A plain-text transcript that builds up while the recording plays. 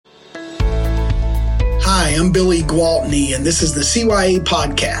Hi, I'm Billy Gwaltney, and this is the CYA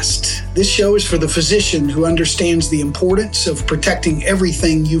Podcast. This show is for the physician who understands the importance of protecting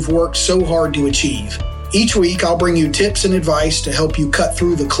everything you've worked so hard to achieve. Each week, I'll bring you tips and advice to help you cut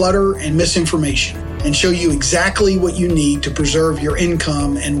through the clutter and misinformation and show you exactly what you need to preserve your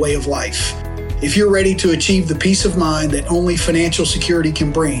income and way of life. If you're ready to achieve the peace of mind that only financial security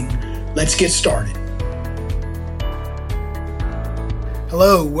can bring, let's get started.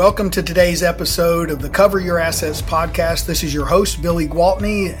 Hello, welcome to today's episode of the Cover Your Assets podcast. This is your host, Billy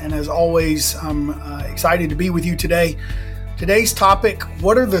Gwaltney, and as always, I'm excited to be with you today. Today's topic,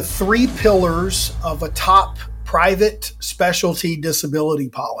 what are the three pillars of a top private specialty disability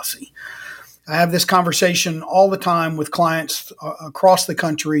policy? I have this conversation all the time with clients across the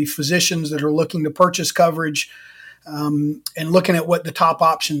country, physicians that are looking to purchase coverage and looking at what the top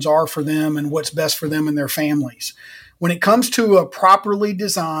options are for them and what's best for them and their families. When it comes to a properly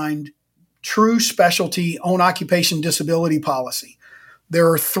designed, true specialty own occupation disability policy, there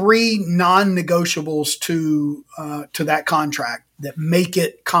are three non-negotiables to that contract that make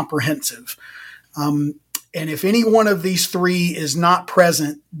it comprehensive. And if any one of these three is not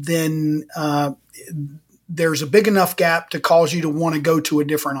present, then there's a big enough gap to cause you to want to go to a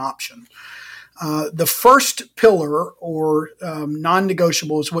different option. The first pillar or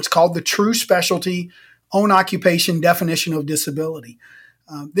non-negotiable is what's called the true specialty own occupation definition of disability.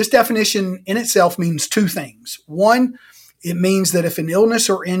 This definition in itself means two things. One, it means that if an illness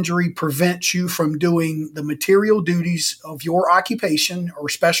or injury prevents you from doing the material duties of your occupation or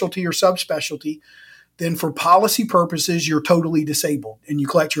specialty or subspecialty, then for policy purposes, you're totally disabled and you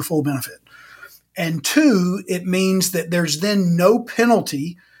collect your full benefit. And two, it means that there's then no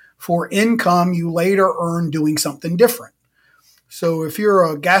penalty for income you later earn doing something different. So if you're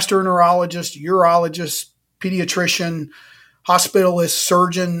a gastroenterologist, urologist, pediatrician, hospitalist,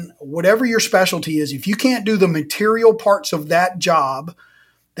 surgeon, whatever your specialty is, if you can't do the material parts of that job,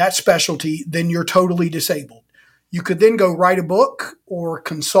 that specialty, then you're totally disabled. You could then go write a book or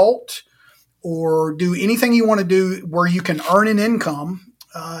consult or do anything you want to do where you can earn an income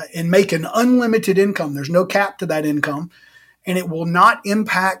and make an unlimited income. There's no cap to that income, and it will not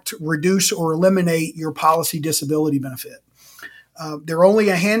impact, reduce, or eliminate your policy disability benefit. There are only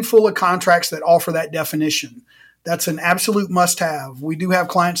a handful of contracts that offer that definition. That's an absolute must-have. We do have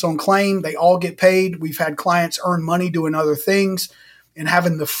clients on claim. They all get paid. We've had clients earn money doing other things, and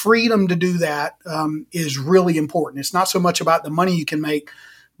having the freedom to do that is really important. It's not so much about the money you can make,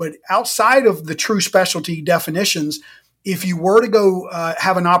 but outside of the true specialty definitions, if you were to go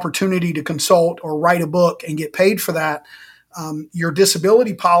have an opportunity to consult or write a book and get paid for that, your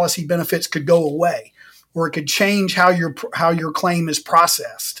disability policy benefits could go away, or it could change how your claim is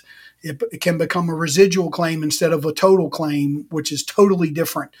processed. It can become a residual claim instead of a total claim, which is totally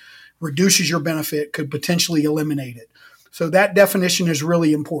different, reduces your benefit, could potentially eliminate it. So that definition is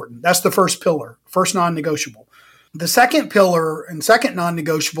really important. That's the first pillar, first non-negotiable. The second pillar and second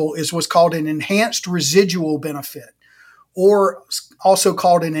non-negotiable is what's called an enhanced residual benefit, or also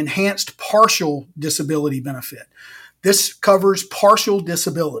called an enhanced partial disability benefit. This covers partial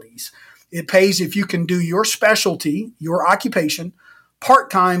disabilities. It pays if you can do your specialty, your occupation,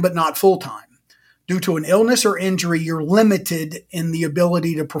 part-time but not full-time. Due to an illness or injury, you're limited in the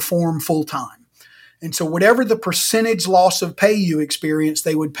ability to perform full-time. And so whatever the percentage loss of pay you experience,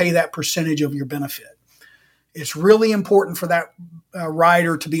 they would pay that percentage of your benefit. It's really important for that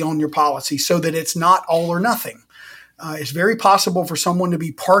rider to be on your policy so that it's not all or nothing. It's very possible for someone to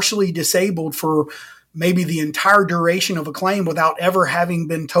be partially disabled for maybe the entire duration of a claim without ever having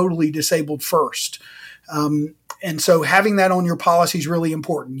been totally disabled first. And so having that on your policy is really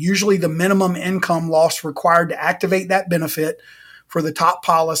important. Usually the minimum income loss required to activate that benefit for the top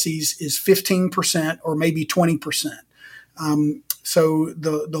policies is 15% or maybe 20%. So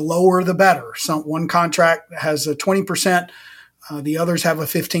the lower, the better. One contract has a 20%. The others have a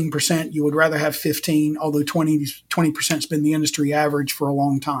 15%. You would rather have 15, although 20% has been the industry average for a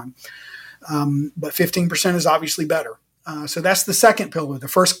long time. But 15% is obviously better. So that's the second pillar. The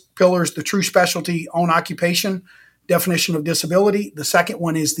first pillar is the true specialty own occupation definition of disability. The second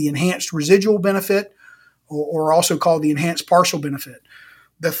one is the enhanced residual benefit, or also called the enhanced partial benefit.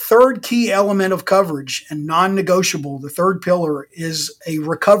 The third key element of coverage and non-negotiable, the third pillar, is a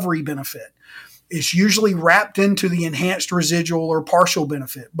recovery benefit. It's usually wrapped into the enhanced residual or partial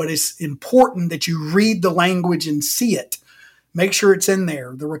benefit, but it's important that you read the language and see it. Make sure it's in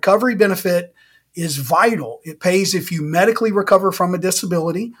there. The recovery benefit is vital. It pays if you medically recover from a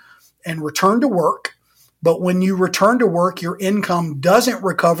disability and return to work. But when you return to work, your income doesn't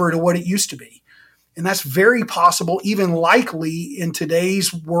recover to what it used to be. And that's very possible, even likely in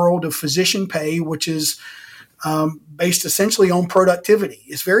today's world of physician pay, which is based essentially on productivity.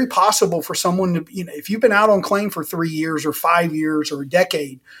 It's very possible for someone to, if you've been out on claim for 3 years or 5 years or a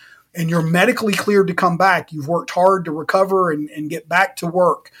decade, and you're medically cleared to come back, you've worked hard to recover and get back to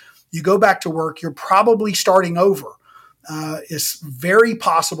work. You go back to work, you're probably starting over. It's very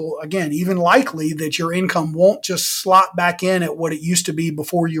possible, again, even likely, that your income won't just slot back in at what it used to be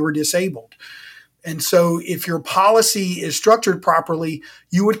before you were disabled. And so if your policy is structured properly,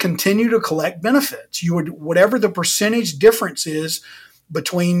 you would continue to collect benefits. You would, whatever the percentage difference is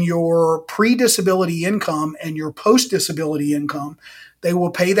between your pre-disability income and your post-disability income, they will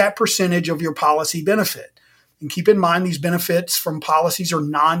pay that percentage of your policy benefit. And keep in mind, these benefits from policies are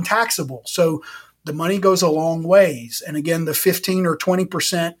non-taxable. So the money goes a long ways. And again, the 15 or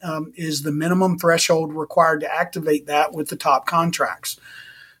 20% is the minimum threshold required to activate that with the top contracts.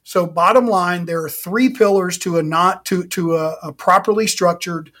 So bottom line, there are 3 pillars to a properly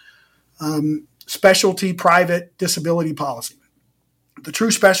structured specialty private disability policy. The true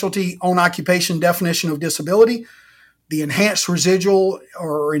specialty own occupation definition of disability, the enhanced residual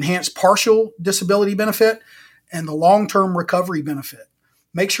or enhanced partial disability benefit, and the long-term recovery benefit.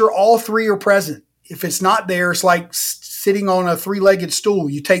 Make sure all 3 are present. If it's not there, it's like sitting on a 3-legged stool.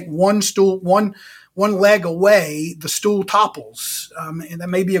 You take one leg away, the stool topples. And that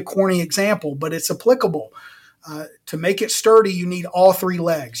may be a corny example, but it's applicable. To make it sturdy, you need all 3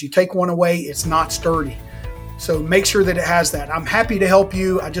 legs. You take one away, it's not sturdy. So make sure that it has that. I'm happy to help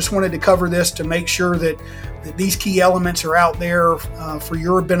you. I just wanted to cover this to make sure that these key elements are out there for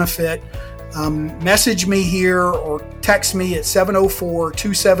your benefit. Message me here or text me at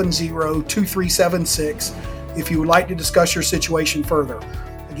 704-270-2376 if you would like to discuss your situation further.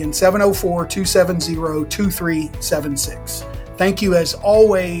 Again, 704-270-2376. Thank you as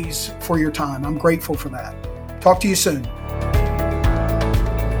always for your time. I'm grateful for that. Talk to you soon.